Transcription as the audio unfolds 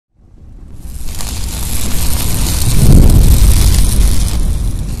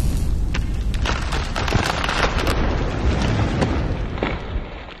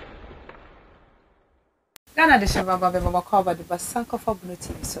Ghana de sheba baba cover the basanko for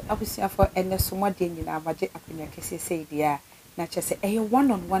TV so abusia for ene so mode nyina abaje akonya kese sei dia na chese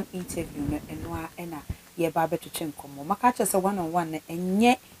one-on-one interview no eno a ena ye ba betotwe nkomo maka chese one-on-one na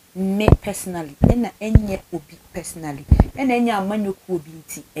enye me personally ena enye obi personally ena enye amanyoku obi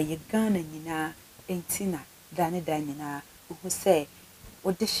nti eye Ghana nyina enti na dane dan nyina wo se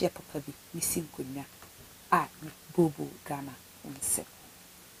ode hye papa bi misi nkonya a bobo Ghana onse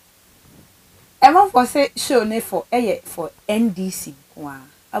Emma for say show ne for NDC kwa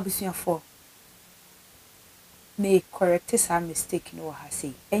abusia for may correct some mistake no ha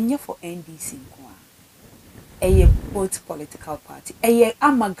say enye for NDC kwa both political party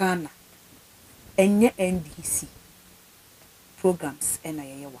Amagana enye NDC programs ena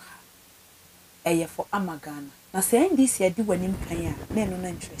wa ha for Amagana na say NDC adi wanim kan a na no na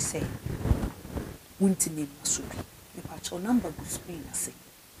interest say wuntime masubi me patcho number go screen na say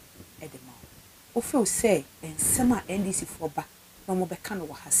edema o feel say ensema NDC for ba no mo beka no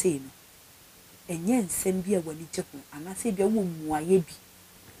wa ha say no enye nsem bi a wani je ho anase bi a wo muaye bi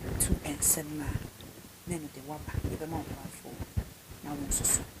to ensem na no de waba e be ma fo na wo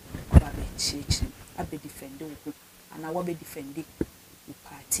soso ba be chichi abe defend wo ana wa be defend the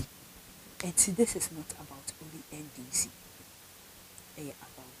party and see this is not about only NDC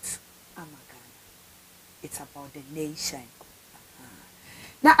about Amagana it's about the nation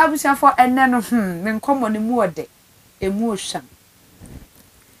na abusia for enno me nkomo ne mu ode emu ohwam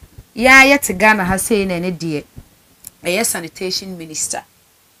ya yet Ghana ha say na ne de sanitation minister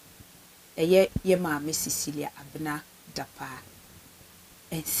ye Mahama Cecilia Dapaah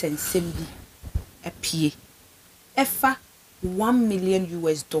ensensem bi apie efa $1 million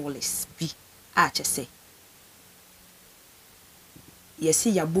bi a chese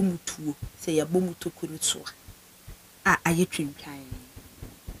yesi yabomutuo se yabomutoku ntoa a ayetwintwan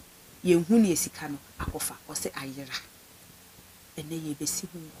ye hu ne esika no akofa o se ayira ene ye besi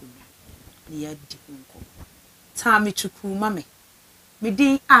hu nkonya ne ya di hu nkom taami chuku mame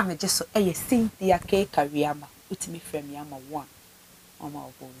medin a meje so Cynthia K Kariama utimi frame yama 1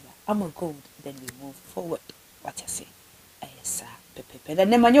 I'm a gold then we move forward what I say sir pepe then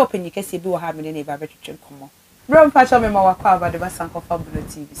manyo open kese bi wo ha me ne ba betwetwe komo bro pacho me ma wakwa ba de basanko fa bulo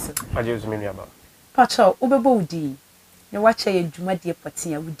TV so ajesu me nua ba pacho obebo udi ne wache ye dwumade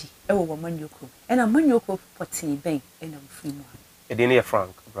potin a wudi ewo wo manyoko ena manyoko potin ben ena mfiri mu e de ne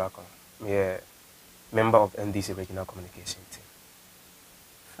Frank Brako me member of NDC regional communication team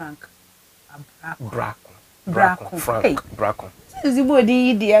Frank Brako Frank Brako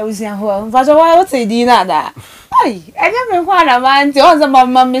Zibodi di awusia ho mfaso wa o te di na da ai enye me kwa na man ti on za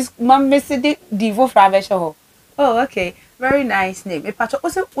mama se di vo fravesh ho oh okay very nice name e pacho o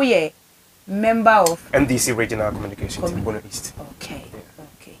se we member of NDC regional communication team Bono East okay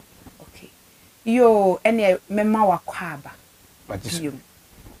yeah. okay yo ene member wa kwaba you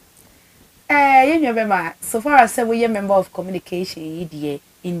you remember so far as say we member of communication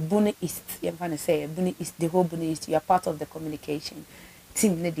in Bono East you can say Bono East the whole Bono East you are part of the communication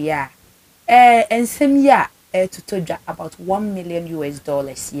team ne dia and same year to tell about $1 million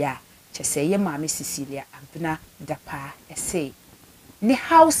yeah che say ye Mahama Cecilia Dapaah say ni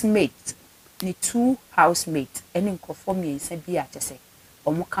housemate ni 2 housemate ene nkofo mi ensa bi a che say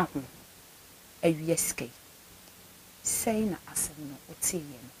omo ka ho awieske say na asem no otie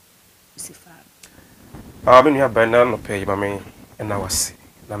no usifa benu ya bana no pay mama na wase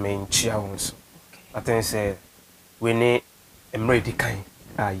na me nchia ho so aten say we ni emredi kan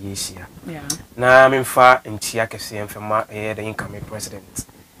a yeshia yeah na me mfa nchia kese emfema the incoming president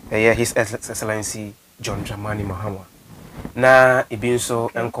his excellency John Dramani Mahama na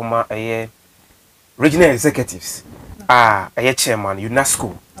ibinso enkoma regional executives chairman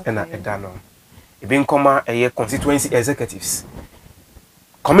UNESCO na edano ibinkoma constituency executives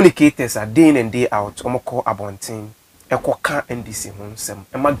communicators are day in and day out omoko abontin ekoka NDC ho nsem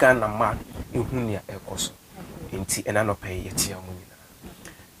Ghana ma ehunia ekoso enti enanope yetia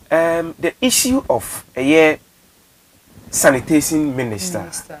munina the issue of sanitation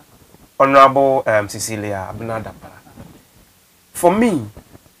minister Honorable Cecilia Dapaah for me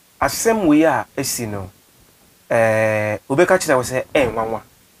asem we are esino obeka chira we say nwanwa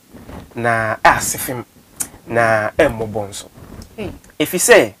na asefim na mmobonso if you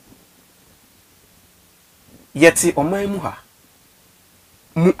say yeti oman mu ha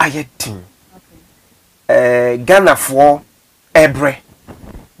mu ayedin Ghana for ebre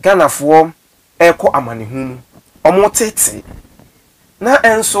Ghana for eko amanehunu omotete na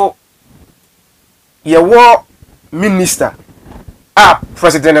enso yewo minister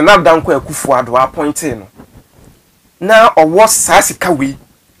president NAADAA nko Akufo-Addo appointed no na owo sasika we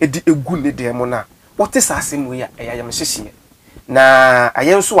edi egu ne dem na what is asem we ayam hyehyɛ na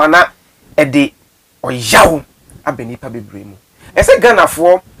ayem so ana ede oyawo abeni pa bebre mu ese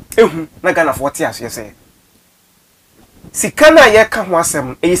Ghanafoɔ ehu na Ghanafoɔ te ase ese sika na ye ka ho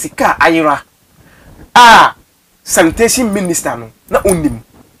asem sika ayira sanitation minister no na onim.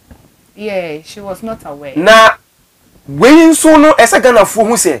 Yeah, she was not aware. Na when so no ese Ghanafoɔ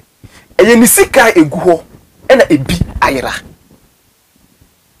hu se ni sika egu ho na ebi ayira.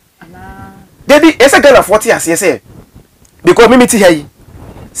 Debi ese Ghanafoɔ te ase ese because me ti here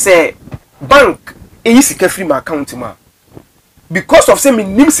say bank sika free my account ma because of say me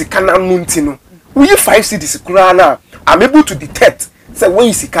nim sika na no nti no we 5 cedis kura na I'm able to detect say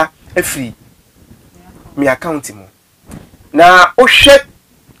when sika free me account mo na o hwe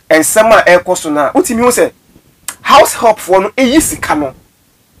ensema ekoso na utimi ho say house help for no sika no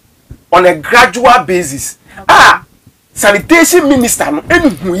on a gradual basis. Sanitation minister no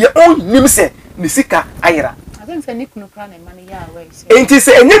enu ye on nim say ni sika ayira. I think say ni kunu kra na man ya away say. Enti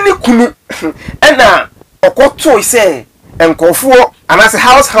say enye ni kunu na okoto say enkofo ana say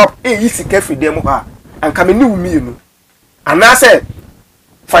house help sika free dem ha anka me ni wumi ana say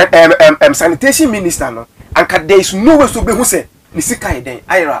sanitation minister no anka there is no way so be hu say ni sika eden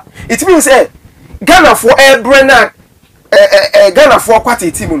ayira. It means say Ghana for brand Ghana for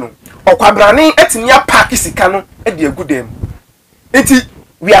kwata team no okwabrane etimi ya park sika no e de agu dem. Enti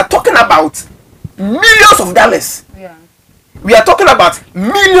we are talking about millions of dollars. Yeah. We are talking about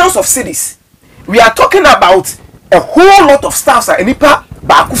millions of cities. We are talking about a whole lot of staffs and nipa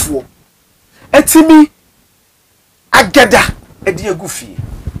baakufo. Etimi agada e de agu fie.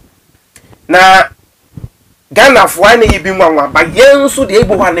 Na Ghana for na ye bi nwanwa ba yenso de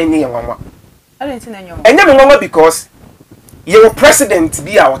ebo hwa na nye nwanwa. I don't think any. Enya me nwanwa because your president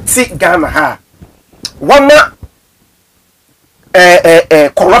be our take Ghana ha. Wama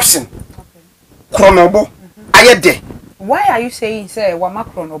corruption. Kronobo ayede. Why are you saying say wama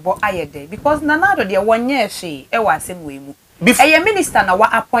kronobo ayede? Because NAADAA de one year she e wa asem we mu. Eye minister na wa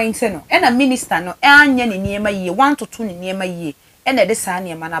appoint no. E na minister no anya ne niema yie 1 to 2 ne niema yie. E na de saa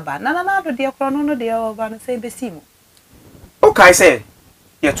niema na ba. Na NAADAA de krono no de o ba no say besi mu. Okay say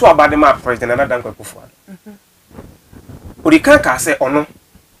ye to abade ma president na dan kwakufo. Odika ka say ono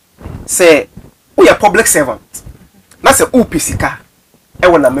say we are public servant. Na say upesika e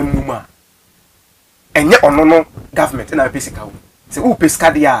wona mamuma. Enye ono no government na pesika wo. Say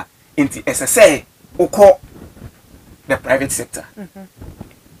upesika dia enti say ukọ the private sector.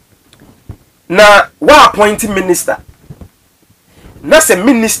 Na wa appointing minister. Na say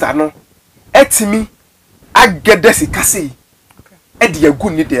minister no etimi agede sika sei. E de agu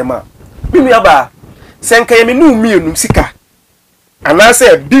ni de ma. Minu aba senka ye me no mienum sika. Ana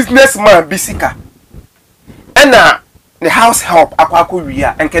say businessman bi sika. Ena the house help akwako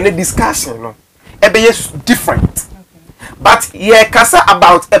wia and can discussion no ebe yes different. But ye kasa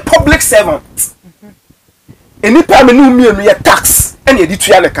about a public servant. Any time me no mienu ye tax and ye di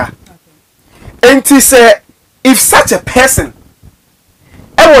tua neka. Enti say if such a person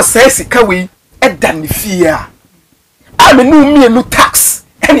e was say sika we e dan fear. I me no mienu tax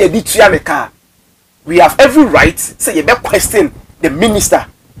and ye di tua neka. We have every right say ye be question the minister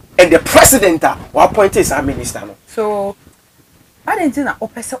and the president who appointed our minister. No? So, I didn't think that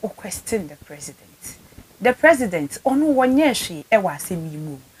person or question the president. The president, on 1 year she ever see me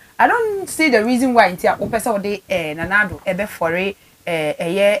move. I don't see the reason why until person or they NAADAA ebe for a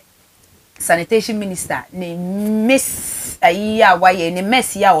year sanitation minister ne miss a year why ne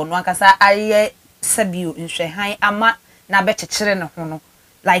mess ya on one kasa aye sabio in shehan ama na be chechere ne ho no.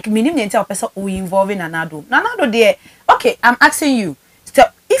 Like minimum until person who involving NAADAA. NAADAA there. Okay, I'm asking you. So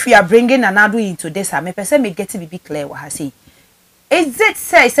if you are bringing NAADAA into this, me person may get to be clear what I say. Is it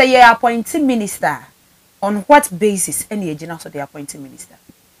say you are appointing minister on what basis any agent of the appointing minister?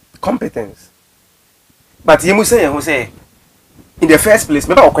 Competence. But you must say in the first place,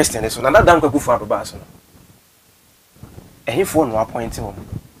 maybe our question is so NAADAA go for Ababaso. And he for no appointing him.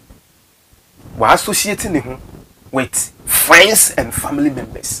 We are associating him with friends and family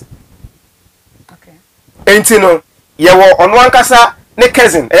members. Okay. And you know, you were on one kasa ne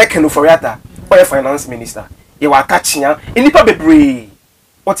cousin Kenu Foriata or finance minister. You were catching ya in the public.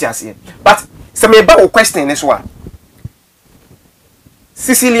 What you say? But some about question is one.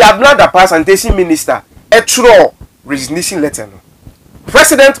 Cecilia Dapaah sanitation minister a true resignation letter.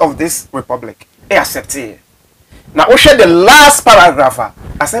 President of this republic, I accept it. Now, we share the last paragraph.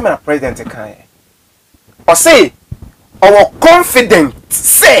 As I'm a president, or say, our confidence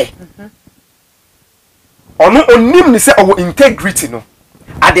say, or no, only say our integrity. No,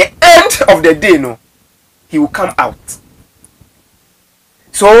 at the end of the day, no, he will come out.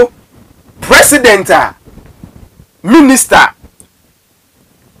 So, president minister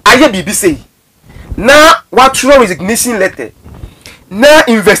aye bibi say na what throw resignation letter na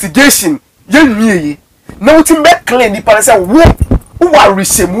investigation ye nwie na wutim be clean ni pa say wo wa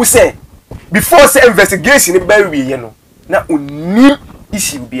reshemu say before say investigation be wie no na oni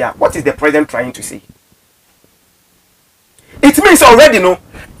issue bia. What is the president trying to say? It means already no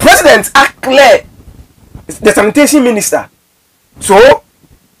president act clear the sanitation minister. So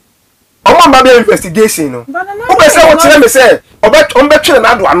investigation no. NAADAA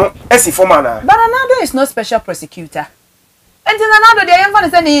is no special prosecutor. And NAADAA they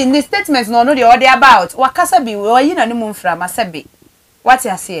even say in the statements no they are about wakasa bi we yi na ni mu mfra masabe. What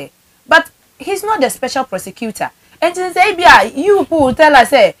you say? But he's not the special prosecutor. And say bia you people tell us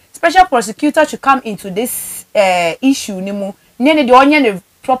say special prosecutor should come into this issue ni mu ne the onye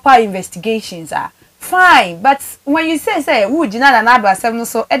proper investigations are fine, but when you say would you not NAADAA seven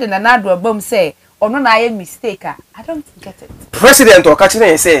so e the NAADAA bomb say or no na mistake, I don't get it. President or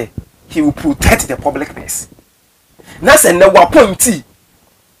Kachina say he will protect the public purse. Na say na wa pointi.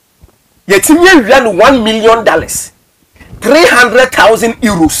 Yetimye wian $1 million, 300,000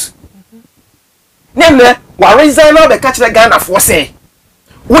 euros. Nene wa reason na be Kachina Ghana for say.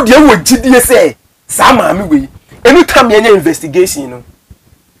 Wo de wo gidie say sa maami we. Anytime any investigation no.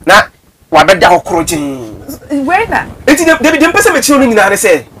 Na wa beda hokrojin. Where na? Enti dem pese me chiro nyina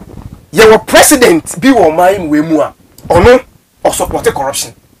say your president be wo man we mu a ono or support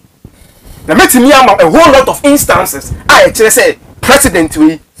corruption. Now make me a whole lot of instances I actually say president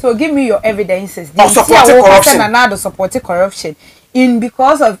we. So give me your evidences. Or support corruption. NAADAA support corruption in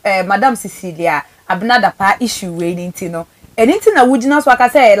because of Madam Cecilia Dapaah issue waiting no. Anything that would not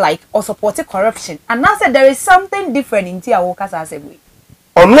work say like or support corruption. And now said there is something different in tia workers as a way.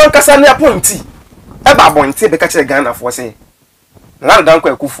 On one kasa na appointee. Eba bonte be catch Ghana for say. Na dan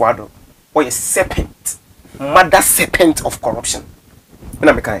kwa Kufuado. Or a serpent. Mother serpent of corruption.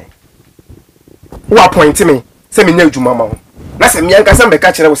 Na me kai. Who appoint me? Say me nyadwuma ma ho. Na say me anka say be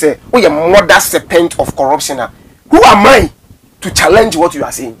catch we say, "Oh, your mother serpent of corruption." Who am I to challenge what you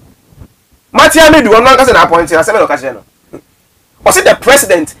are saying? Matia me do one anka say na appoint na say me no catch no. Or say the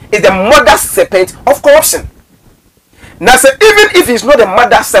president is the mother serpent of corruption. Now say even if he's not the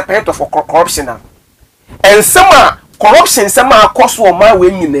mother serpent of corruption, and some corruption some cause for my way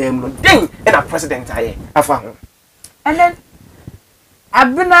in name, then and a president I afa. And then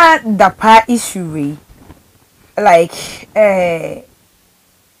Dapaah issue like it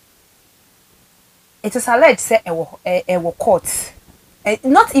is alleged say a court,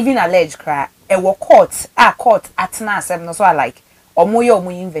 not even alleged cry a court at na no so like omoyo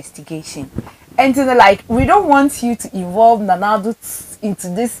investigation. And then like we don't want you to involve NAADAA into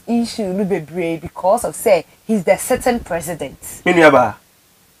this issue because of say he's the certain president. Menuaba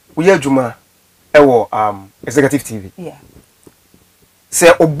we hear Juma executive TV. Yeah.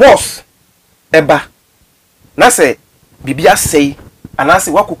 Say o boss eba na say bibia say and I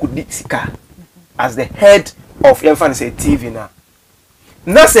say wakukudi sika as the head of Yemfan say TV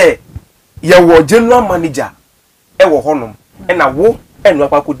na say your general manager ewo honom and na wo enu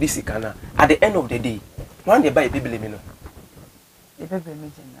akukudi sika na at the end of the day one dey buy bibele me no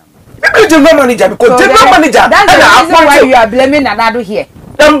the general manager because so general manager that's the reason why you are blaming NAADAA here.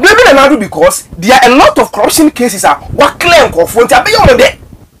 I'm blaming NAADAA because there are a lot of corruption cases are what claim confront abi you there.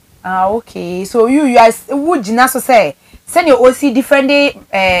 Okay, so you are would you so say send your OC defending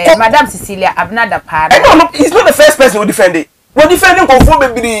Madam Cecilia Dapaah. No, he's not the first person who defended. We defending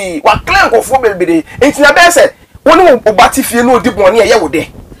confront baby what claim confront baby. It's na be say one obati fie no di boni e wo there.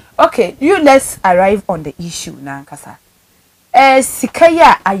 Okay, you let's arrive on the issue na nkasa.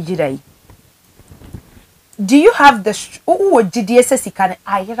 Sikaya ayirai. Do you have the GDS sikana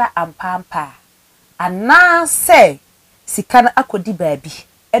ayira ampampa? Ana say sikana akodi baby.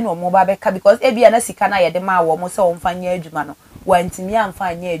 Eno mo ba beka because ebi ana sikana ye de ma wo mo se wo mfanya adwuma no wantimi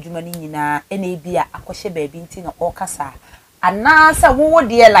amfanya adwuma ni nyina ena ebi a akohye baby nti no okasa ana say wo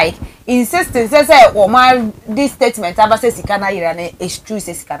de like insisting say wo ma this statement aba say sikana yira na is true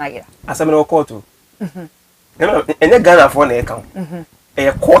say sikana yira asame no court o ene Ghana for na e kan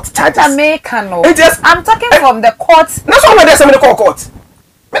a court charges I'm talking from the court. That's what they say me the court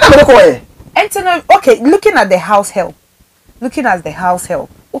me na me the court and okay, looking at the house help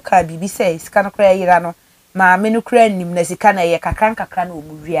okay bibi say sikana kra yira no ma me no kra nim na sikana ye kakran kakra na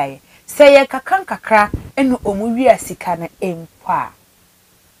omuwia ye say ye kakran kakra eno omuwia sikana empa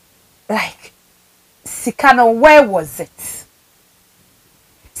like sikana where was it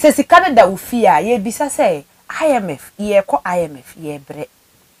say sikana da ufia ye bisa say IMF ye ko IMF ye bre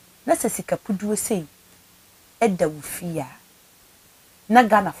na say sikapuduo say e da ufia na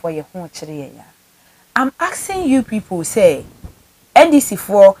Ghana for ye ho kire ya. I'm asking you people say NDC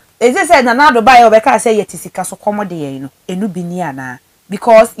for is this said NAADAA buy obeka say ye tisika so commode ye no enu bi ni ana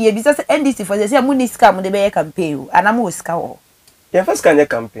because ye bi say NDC for say mu ni sika mu de be campaign ana mu sika wo ye first can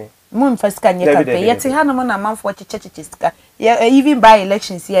campaign mu first can campaign ye te hanum na manfo chiche sika ye even by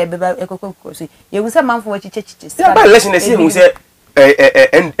elections here be ekoko so ye wu say manfo chiche sika yeah by election say wu say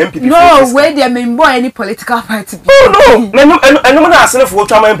MPP no where they mean boy any political party oh no enu na asene for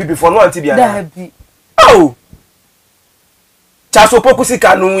twa MPP for no anti bia oh chaso poku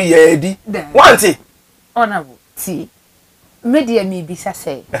sika no ye di wanti honorable ti media me bisa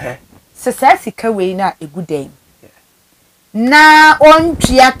say se sika we na eguden na on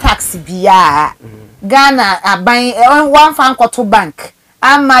tua tax bia Ghana aban one fan kwato bank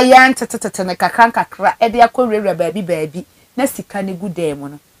ama yan tetetete ne kakra e de akorewura baabi na sika ne guden mo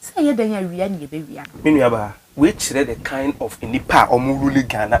no say ye dan ya wia ne be wia no menu aba we chere the kind of nipa omuruli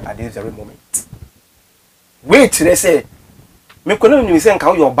Ghana at this very moment we chere say me kono nyu se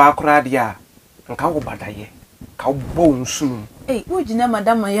nka wo ba kora de a nka wo badaye ka wo bo nsunu wo gina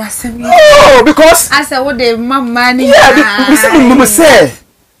madam ya asemi oh because I say wo de mama ni yeah me say me say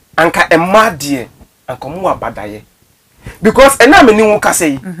anka emma de anka mo abadaye because ena me ni wo ka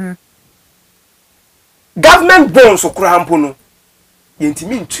say government bonds okura hampo no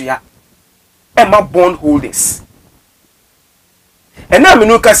yentimi ntua emma bond holders ena me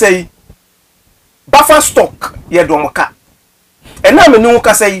ni wo ka say buffer stock ye do moka ena me ni wo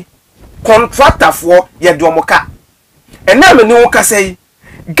ka say contractor for ye do moka ena me ni wo ka say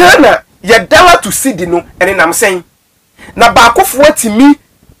Ghana ye dollar to cedi no ene nam sen na baakofo atimi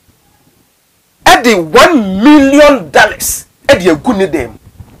e de $1 million e de agu ne dem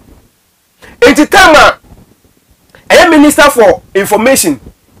entitama minister for information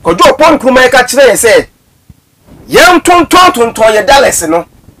kojo upon kruma ka kire ye say yam tonton ye dollars no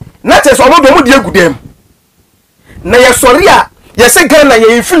na te so omo do mu de agu dem na ye sori a ye se Ghana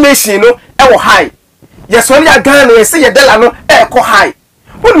ye inflation no e wo high ye sori a Ghana ye se ye dollar no e ko high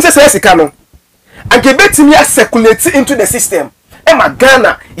wonu se sika no anke betimi a circulate into the system e ma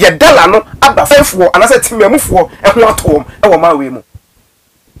Ghana ye dollar no aba fefo anase timamufo e ho atom e wo ma we mu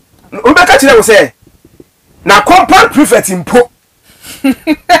obi ka kire wo se na compound prefect impo and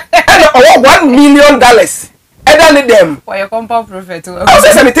 $1 million either them for your compound prefect I was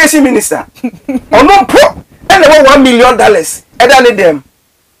a sanitation minister no pro and $1 million either them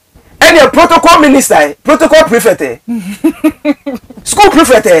and your protocol minister protocol prefect school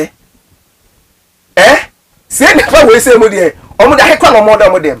prefect say never we say mo there omo da hekwa no mo da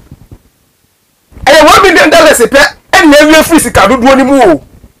mo dem and $1 million pe and every free sika do ni mu o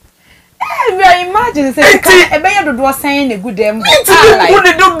imagine say ebe ye dodo san na good dem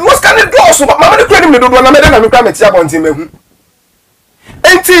like do scan do so mama ne kura ni dodo na me na me kura me tia bontin mehu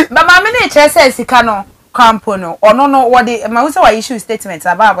enti ba mama ne kire say sika no crampo no ono no what the ma say why issue statement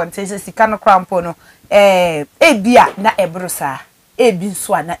about bontin say sika no crampo no bia na ebrusa ebi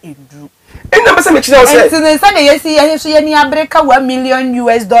nso na enduru ena me say me kire o say enti say na yesi ye so ye ni abreka $1 million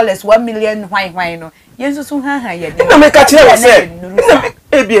 $1 million hwan no yenso so ha ye ena me ka kire o say ena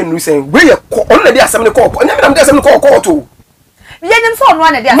ebi enu say we ye on na dey asem ne court enya me na dey asem ne court o yenim so ono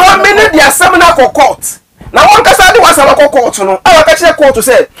na dey asem ma me ne dey asem na court na won kasa dey wasam court no awa ka kire court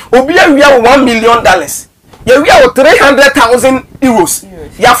say obi awia $1 million ye wia €300,000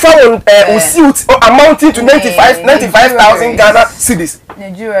 ya found suit amounting to 95,000 Ghana cedis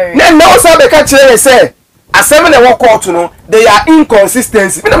Nigeria na so be ka kire say asem na wo court no they are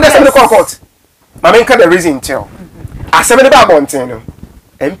inconsistency me na dey asem ne court ma me ka the reason tell asem ne ba bonten no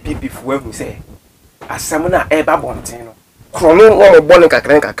MPP for who say asem na e ba bonten no krono wo bo ne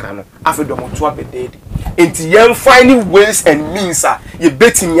kakra no afido mo to abedede enti yem finding ways and means ye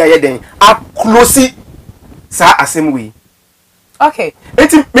betting ya den a close sa asem we okay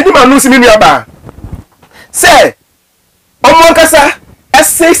enti minimum no si mi aba say omo kasa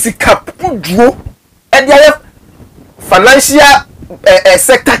SC cap duo e dia financial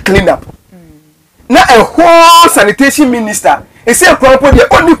sector cleanup na a whole sanitation minister e say kwampo dey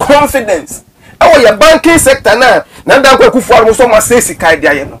only confidence e your banking sector na dan kwa kufu almo so ma say sika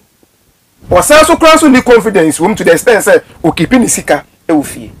dia ye no o san so kran so ni confidence wom to the extent say o keep ni sika e wo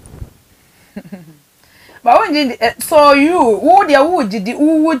fie but when so you who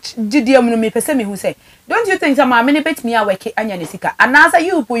did am no me pese me who say don't you think some many bet me work anya ni sika anasa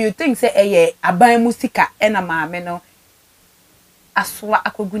you think say eye aban mu sika e na maame no asoa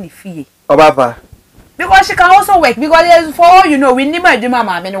akogu ni fie obaba because she can also work because for all you know we need my adwuma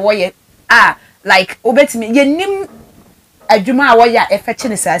maame no wo ye like obetimi ye nim adwuma wo ya e fetch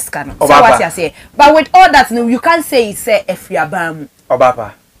ni sika no so what you say but with all that no you can't say it's say efiaban mu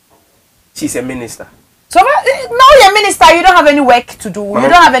Obapa. She's a minister. So now you're a minister, you don't have any work to do. You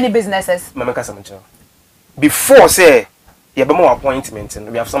don't have any businesses. Mama Kasamancho. Before say you have more appointment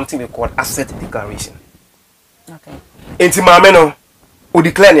and we have something we call asset declaration. Okay. Inti mama no we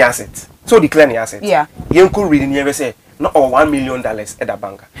declare the asset. So declare the asset. Yeah. You could read in here say not all $1 million at the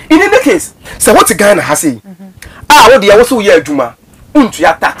bank. In any case, so what the guy has say? What the also year juma unto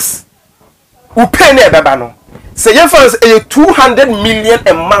your tax. We pay ne babano. Say you first a 200 million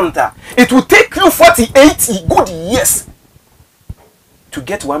a month. It will take you 48 good years to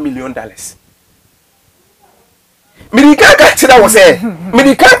get $1 million. Me can't catch that was say.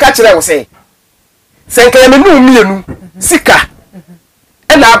 Me can't catch that was say. Say me no million sika.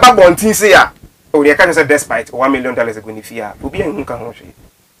 And I bab on thing say oh they can't say despite $1 million going fear. We be in can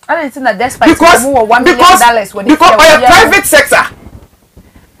I didn't think that despite because $1 million when because by a private sector.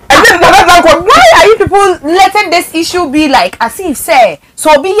 And then why are you people letting this issue be like as if say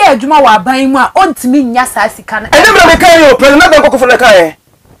so be here juma wa ban mu a ontimi nya sa sika na. And then me kan yo president don go for na kan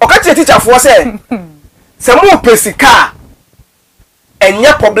o ka teacher for say se mo pesika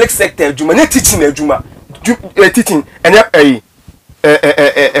enya public sector juma na teaching ejuma teaching enya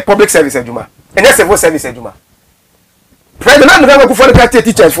public service ejuma enya civil service ejuma president don go for na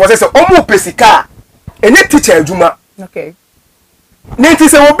teacher for say o mo pesika enya teacher ejuma. Okay. Nenti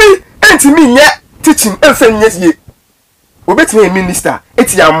se obi entimi nye teaching enfen nye ye obetimi minister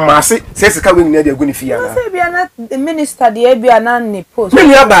eti ya mmase se sika we nyina de aguni fi ya na say bia na minister de bia na ne post me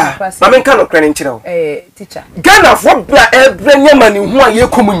nua ba ma men ka no kran nkyere o teacher Ghana for bra ebre nyama ni hu a ye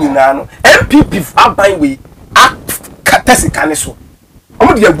komu nyina no MPP aban we akatasika ne so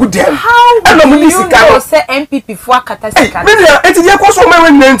omo de agu dem and no minister no say MPP for akatasika me nua eti de ko so ma we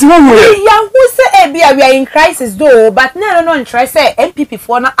nenti wo wo ya who say bia we are in crisis though but no in try say MPP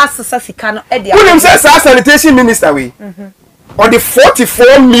for na assessa sika no e de who say sanitation minister we or the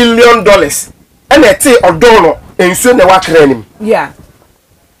 $44 million and a tea or dollar and soon the work training. Yeah.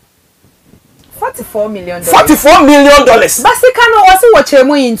 $44 million. $44 million. Basically, also watch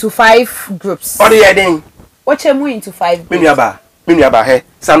him into 5 groups. Or the heading. Watch him into 5 groups. Miniaba, hey,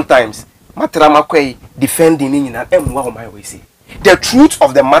 sometimes Matrama Quay defending in an M1 my way say. The truth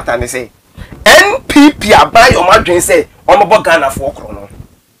of the matter they say NPP buy your margin say on about Ghana for chrono.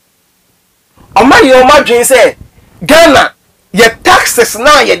 On my your margin say Ghana. Ye taxes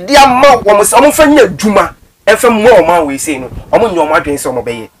na ye dia ma wo mo fa nya dwuma e fa mo ma we say no omo nyo ma dwen so mo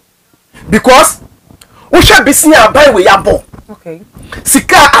be ye because wo hwe bisi abai we yabo okay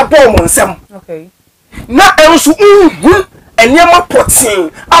sika abo mo nsem okay na enso enyema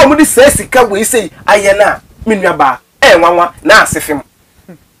potin a mo di say sika we say aye na menua ba nwanwa na asefem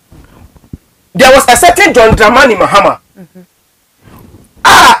there was a certain John Dramani Mahama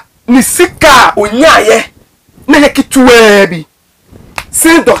ni sika onyaye na hekituwe bi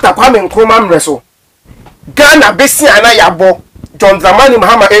sin Dr. Kwame Nkrumah mreso Ghana besi ana yabo John Dramani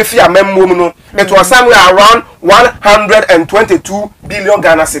Mahama efi amemmo no it was somewhere around 122 billion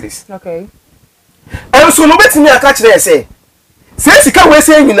Ghana cedis. Okay. And so no betimi aka kire say sika we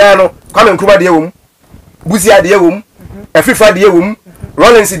say nyina no Kwame Nkrumah de ewum Buzia de ewum Afrifa de ewum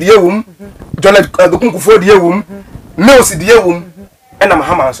Rollins de ewum John Dokunkufo de ewum Mills de ewum and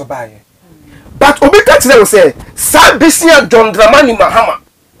Mahama so baye. But obi ka kire say sa besia John Dramani Mahama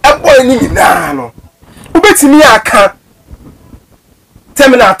ebo ni nyina no obetimi aka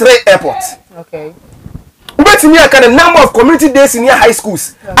Terminal 3 airport. Okay. Obetimi aka the number of community days in high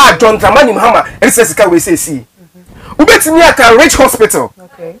schools John Dramani Mahama sika we say see. Obetimi aka Rich Hospital.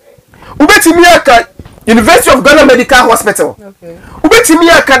 Okay. Obetimi aka University of Ghana Medical Hospital. Okay.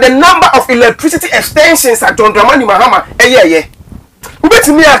 Obetimi aka the number of electricity extensions at John Dramani Mahama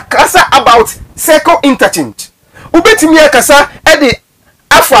Ubetimi akasa about circle interchange. Ubetimi akasa e de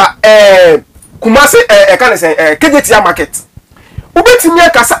afa Kumasi can say KJT market. Ubetimi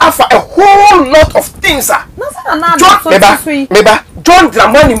akasa afa a whole lot of things John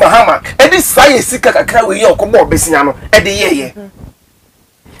Dramani Mahama e de say sika kakra we ye okobo obesia no e de ye.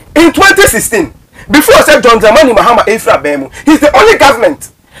 In 2016 before said John Dramani Mahama Efra Bemu, he's the only government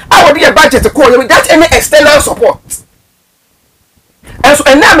I would a budget to call without any external support. And so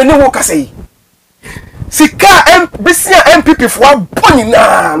and now me no ka say sika besia MPP for boni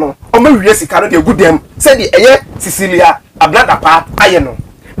na no o me wie sika no de good dem say the Cecilia Dapaah aye no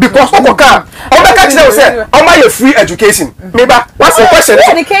because okoka o be ka kire say o ma ye free education me ba what's the question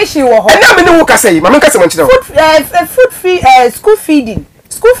education wo ho and now me no ka say ma me ka say man kire food free school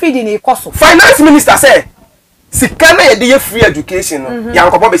feeding e cost finance minister say sika na ye de free education no ya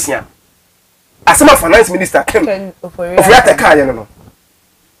nkobo besia asema finance minister kem of ya teka ye no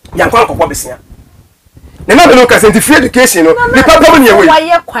yankwa nkokwo besia na na no ka senti free education no ni papa mu ne we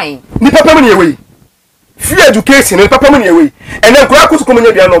why kwan ni papa mu ne we free education no papa mu ne we and then kura kusu komo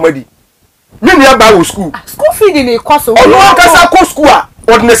nya bia no madi ni ni aba wo school feeding e cost so ono akasa ko school a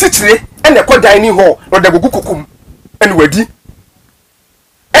ordinary chire and the dining hall or the gugu kokum and wadi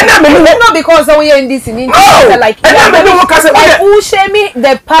and I mean not because we are in this in like and I mean no ka say who shame me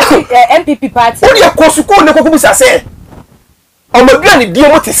the party MPP party o dey ko school ne kokum sa say o ma bia ne die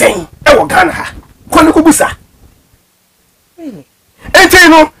mo te sen e wo Ghana ha ko ne kobusa really enti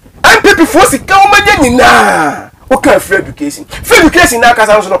no MPP force ka o ma nya nyina o ka free education na ka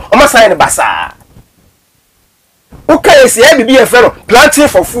sa so no o ma sign basa okay say bibi e fero planting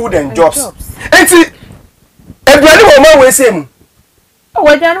for food and jobs enti eduane wo ma we say mu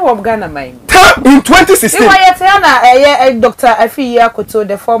we dan wo Ghana man in 2016 why say na Dr. Afi Akoto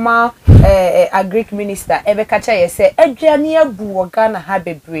the former agric minister ebekacha ye say eduane abu wo Ghana ha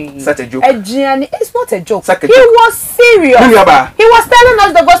bebre such a joke eduane it's not a joke he was serious he was telling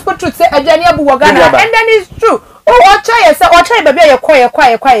us the gospel truth say eduane abu wo Ghana and then it's true ocha ye say ocha baby ye kwa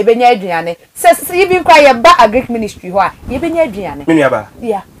ye benya aduane say even kwa ye ba agric ministry ho a ye benya aduane menuaba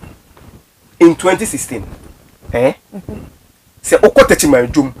yeah in 2016 say okotachi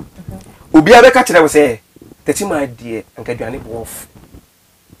manjum obi abeka kire we say tachi ma die anka aduane bo off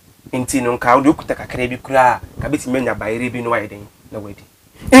enti no nka odi okuta kakra bi kura ka beti menya bayere bi no widen na wadi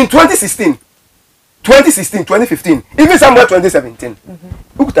in 2016 2015 even somewhere 2017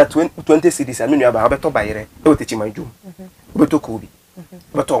 ukuta 20 cities amenu aba obeto bayere e wotechi manjum obeto kobi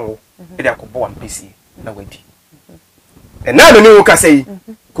obeto onwo e dia kobo one pc na wadi and now no wo ka say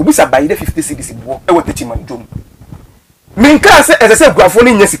kobusa bayere 50 cities bo e wotechi manjum minka se ese guafo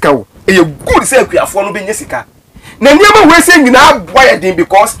ni nyesika wo e ye good se guafo no be nyesika na niam we se nyina aboa ye den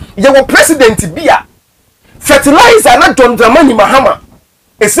because ye wo president bia fertilizer na John Dramani Mahama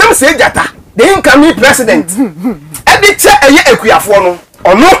esem se jata the incoming president e di che eye akuafo no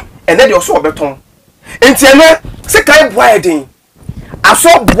ono ene de oso obeton enti ene se kai boa ye den aso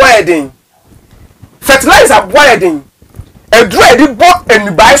boa ye den fertilizer boa ye den edru e di bo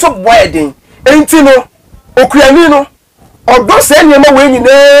enubai so boa ye den enti no okuani no odo se nyema we nyina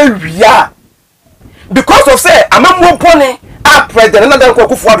wia because of say amamwo poni a president na dan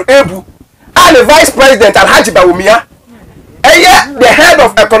kwakufu ado ebu and the vice president Alhaji Bawumia the head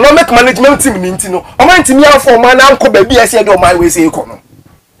of economic management team ni ntino o man timi afọ ma na nko ba bi ase de o man we say ikono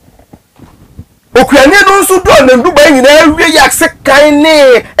okuani no nso do na ndu ba nyina wie yak se kan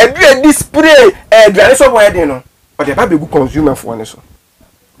ne edu display aduane so boy den no o de ba be gu consumer fo ne so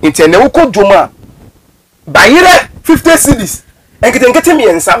intene wo ko dwoma bayire 50 cities enkete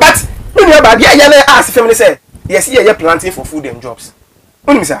miensa but when you ba dia ya na ask family say yes ye planting for food and jobs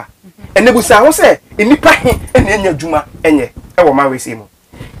onim sa enebusa ho say enipa he ene anya dwuma enye e wo ma we say mo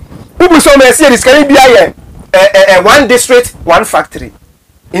ubuso me say this can be aye one district one factory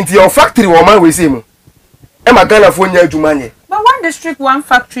into your factory wo ma we say mo e ma Ghana fo nya dwuma nye but one district one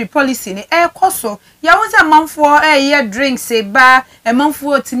factory policy ni koso ya won say manfo ye drinks e ba e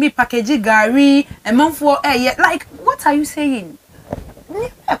manfo timi package gari e manfo like what are you saying ni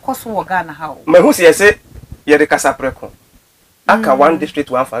koso wo Ghana how me hu say say ye de kasa preko aka one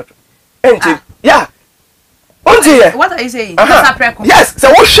district one factory enti yeah what are you saying kasa preko yes so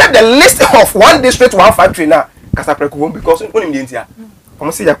we share the list of one district one factory now kasa preko won because onim de ntia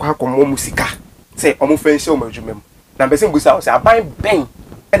omo say yakwa akomo musika say omo fancy omo adwumem na be say busa say aban ben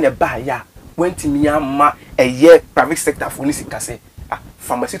ene ba ya wantimi ama private sector for ni sika say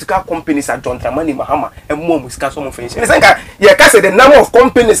pharmaceutical companies are John Dramani Mahama and more musika so mo fancy say ye ka say the number of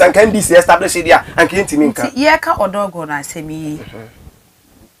companies and can be established here and can ntimi nka ye ka odogo na asemi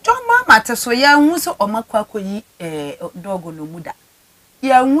John Mama te so ya hu se omakwa koyi dogo no muda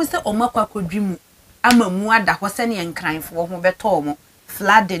ya hu se omakwa kodwimu amamu ada ho se ne nkranfo ho beto mo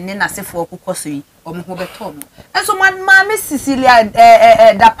flooding ne nasefo kokoso yi omo ho beto mo enso ma Cecilia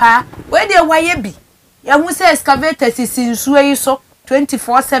Dapaah we de waye bi ya hu se excavator sisi nsuo yi so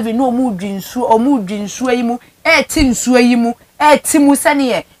 24/7 no mu dwi nsuo yi mu ti nsuo yi mu ti mu se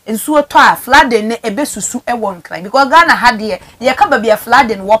ne nsuo to a flooding ne ebesusu ewo nkran because Ghana ha de ye ka ba bia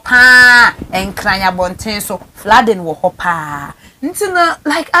flooding wo pa enkran abonten so flooding wo ho pa ntina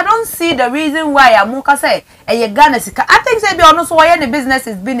like I don't see the reason why amuka say Ghana sika I think say be ono so why the business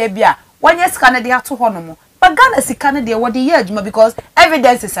is been a bia wanye sika ne de ato ho no mo but Ghana sika ne de wo de ye adwuma because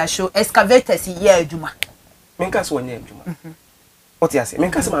evidences are show excavators ye adwuma menka so wanye adwuma what you say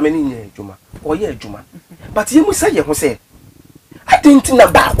menka se ma meni nye adwuma o ye adwuma but ye mu say ye ho say I didn't know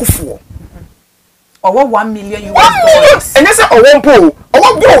about Kufu. Or $1 million. And yes, I won't pull. I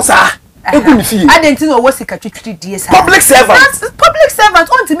won't go, sir. egu ni fie I didn't know what secretary DS public servant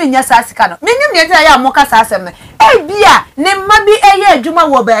on to me nya sa sika no menim ne ya amoka sa asem no bia ne mma bi eye adwuma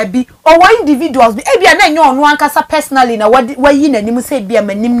wo baabi or individuals bi bia na enye ono ankasa personally na wayi nanim say bia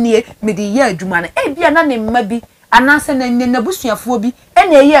manim ne me de ye adwuma no bia na ne mma bi anase na ne nabusuafo bi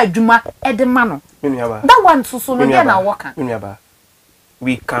ene eye adwuma de ma no that one so no dia na work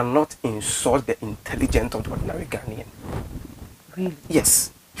we cannot insult the intelligence of the ordinary Ghanaian. Really?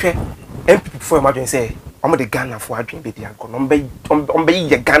 Yes. Sure. MP before imagine say, I'm the Ghana for a dream, baby. I'm be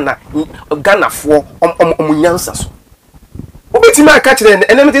Ghana for nyansa so. Obi ma catch them,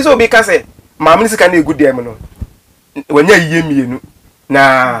 and then it is all because my minister can do good there, no. When you hear me,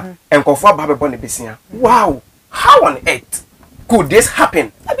 na and confer Baba Bonnie Bessia. Wow, how on earth could this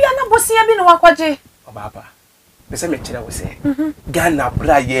happen? I be an abosia bi no wakwaje. Baba. The same lecturer was say, Ghana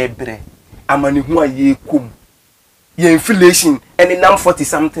bra ye bre, amani hu aye kum. Ye inflation and in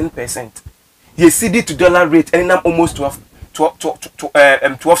 40-something%. Ye CD to dollar rate and in almost 12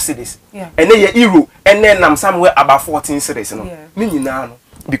 cedis. Yeah. And then ye euro and then somewhere about 14 cedis. No, meaning now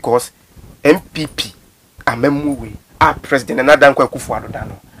because MPP amemwe our president and Adam Kufuor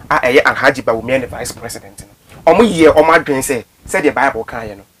dano. Aye Alhaji Bawumia the vice president. Omo ye omo adwen say the Bible kan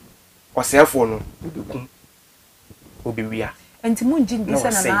ye no. Osefo no obi enti munjin bi se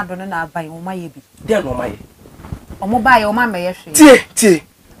na na ado na aban o maye bi dia no maye omo baye o ma meye hwe tie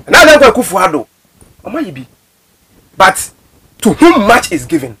na na kwa kufu ado o maye bi but to whom much is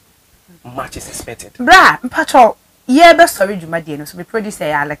given much is expected bra mpacho ye be sorry dwumadie no so be producer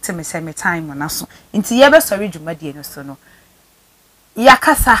ya elect me say me time na so enti ye be sorry dwumadie no so no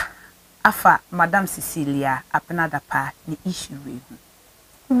yakasa afa Madam Cecilia Dapaah ni issue we.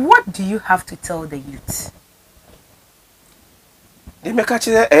 What do you have to tell the youth? They make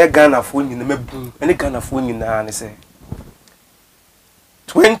a Ghana phone in the mebu, and a Ghana phone in the say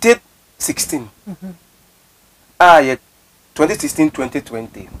 2016.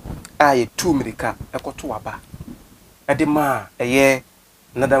 2016-2020. 2 America, a cotuaba. A dema, a year,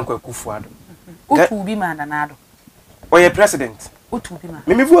 Nadam Kufuor. What will be man anado? Or your president? What will be man?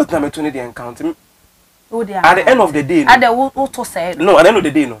 Maybe vote number 20 and count him. Oh, at the end of the day, at the auto said no, at the end of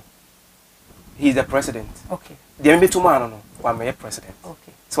the day, no. He is the president. Okay. There may be 2 man, no. One may president.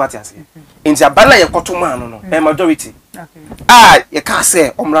 Okay. So what you say? In Jabana, you got 2 man, no. A majority. Okay. You can't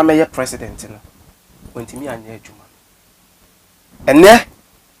say, Omra may president, no. When to me, I need you, man. And there,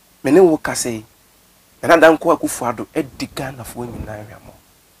 many will say, and I don't go Kufuor at the gun of women,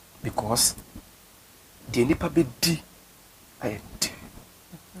 because the nipa be di. I did.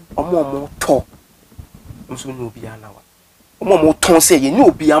 More talk. So no be an hour. More ton say you know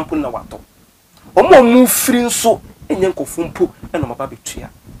be ample na wato. More move free so and yanko fumpo and my baby tree.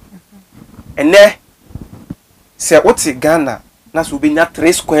 And there say what's a Ghana? Nas will be not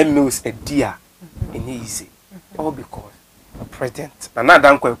 3 square meals a dear in easy. All because the president and not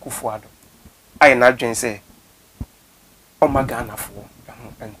Uncle Kufuor. I not say oh my Ghana for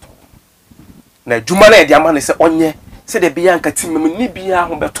and na Jumana the man is onye say the Bianca team ni bia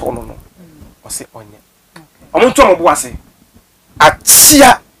ho beto no o say onye omonto mo boase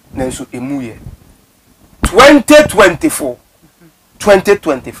atia na nso emu ye 2024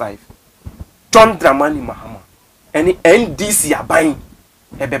 2025 John Dramani Mahama any NDC aban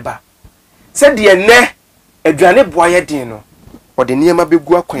ebeba say de ne aduane boaye din no o de niema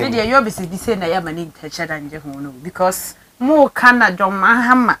begu akwan me de yo be say na ya mani ntachada nje ho no because mo kana John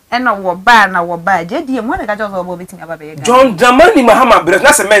Mahama ena wo ba na wo ba je die mo na ka jo bo betimi aba be John Dramani Mahama break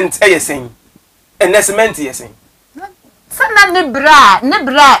na cement yesen en cement yesen sana ne bra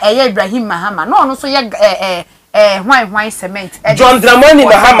Ibrahim Mahama no no so ye hwan cement John Dramani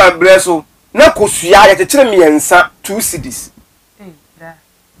Mahama breso na kosua ye tekere miensa 2 cedis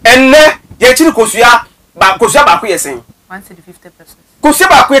enne ye kire kosua ba ko yesen 1 cedi 50 pesos kosua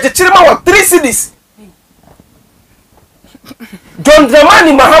ba ko ye tekere ma 3 cedis John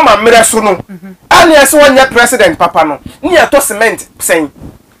Dramani Mahama mreso no ani ese wonya president papa no ni ya to cement sen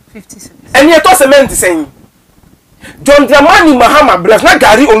 50 cedis eni ya to cement sen John Dramani Mahama breso na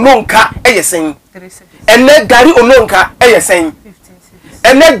gari ononka eyesen enne gari ononka eyesen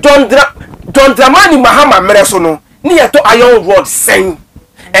enne John Dramani Mahama mreso no ni ya to iron rod sen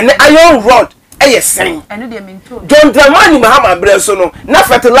enne iron rod eyesen eno de mento John Dramani Mahama breso no na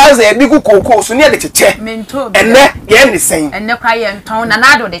fertilizer e bigu kokoo so ne de cheche mento enne ye ni sen enne kwa ye nton na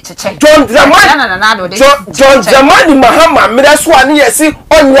nado de cheche John Dramani Mahama mreso ani yesi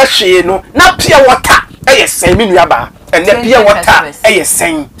onye hwe no na pia water eyesen mi nuaba enne pia water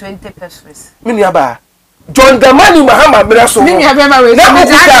eyesen 20 pesos mi nuaba John Dramani Mahama Braso. Me ya be ma we. Me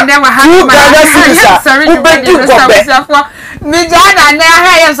ja na wa ha. Sorry, me ja na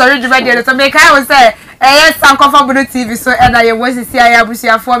ha ya sorry Jumadi so me kai we say yes Sankofa Bono TV so and I was see I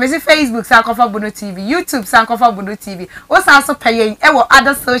abusiafo me see Facebook Sankofa Bono TV, YouTube Sankofa Bono TV. O san so pay e wo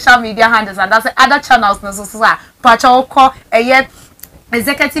other social media handles and that's other channels no so pacha okọ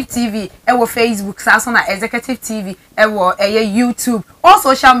Executive TV, ewo Facebook, Sasona Executive TV, ewo YouTube, all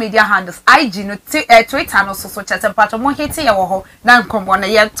social media handles, IG, no Twitter, no so chat and part of more hate ya ho, na nkombo na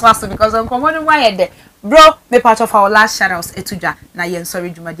ye trust because nkombo no why de. Bro, me part of our last channels etuja na ye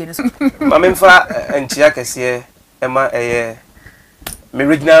sorry Jumadi no. Mamemfa entia kese ema me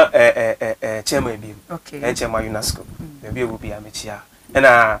original chairman bi. Okay. Chairman UNESCO. Be will be amechia.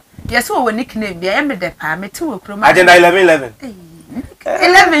 Na yes we nickname be em de pa me tu okro Agenda 1111.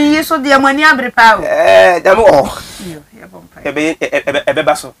 11 years so the money abre pa o. Damo oh. Ebe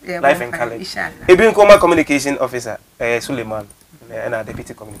baso life and color. Ebi nkoma communication officer Suleiman and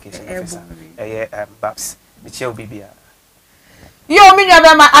deputy communication officer Babs Michelle Bibia. Yo me nwa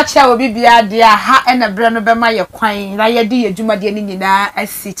be ma acha obi bia de ha e na bre no be ma ye kwan na ye de adwumade ni nyina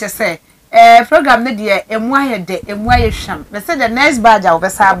asi che se program ne de emu aye hwam. Me say the next badge a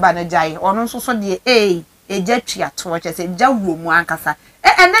obesa aba na jai ono nso so de eja tuato che se eja wo mu ankasa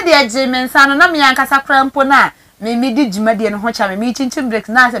ene de eje mensa no na me ankasa krampo na me di dwumade no ho cha me chinchin break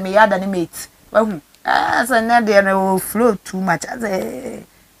na se me yada ne mate wahu so na de no flow too much as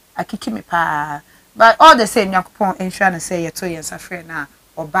akiki me pa but all the same yakopon ensure na say ye to ye safre na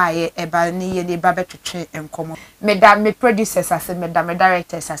obaye eba ni ye de ba betwetwe enkomo me producers ase me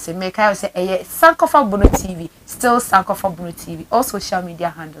directors ase me kai say Sankofa Bono TV, still Sankofa Bono TV, all social media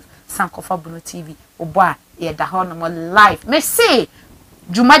handles Sankofa Bono TV oba ye da ho no live me say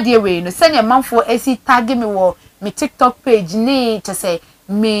Jumadi we no send your manfo esi tag me wo me TikTok page ni to say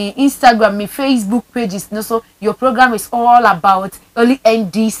me Instagram, me Facebook pages. No, so your program is all about only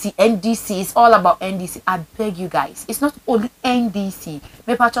NDC. NDC is all about NDC. I beg you guys, it's not only NDC.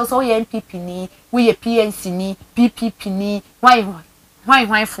 Me patches all your NPP ni, we your PNC ni, PPP ni.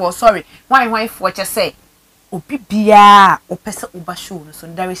 Why for? Sorry, why for? Just say, obibia, opesa ubashu. So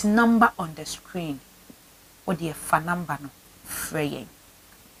there is number on the screen. Or the fan number no fraying.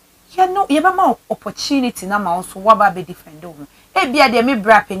 Yeah, no, you have more opportunity now. Also, what about be different? Ebia de me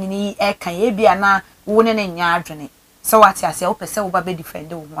bra penini e kan ebia na wo ne nya adwene so what I say o pese wo ba be defend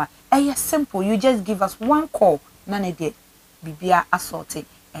wo ho a simple, you just give us one call na ne de bibia assorted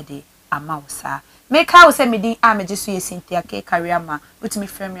e de amausa make how say me din ameje so yesintia ke career ma utimi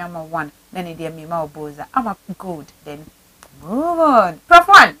frame ama one na ne de me ma oboza ama good then move on prof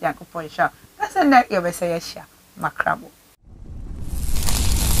one yakopon sha that's na you be say sha makrabo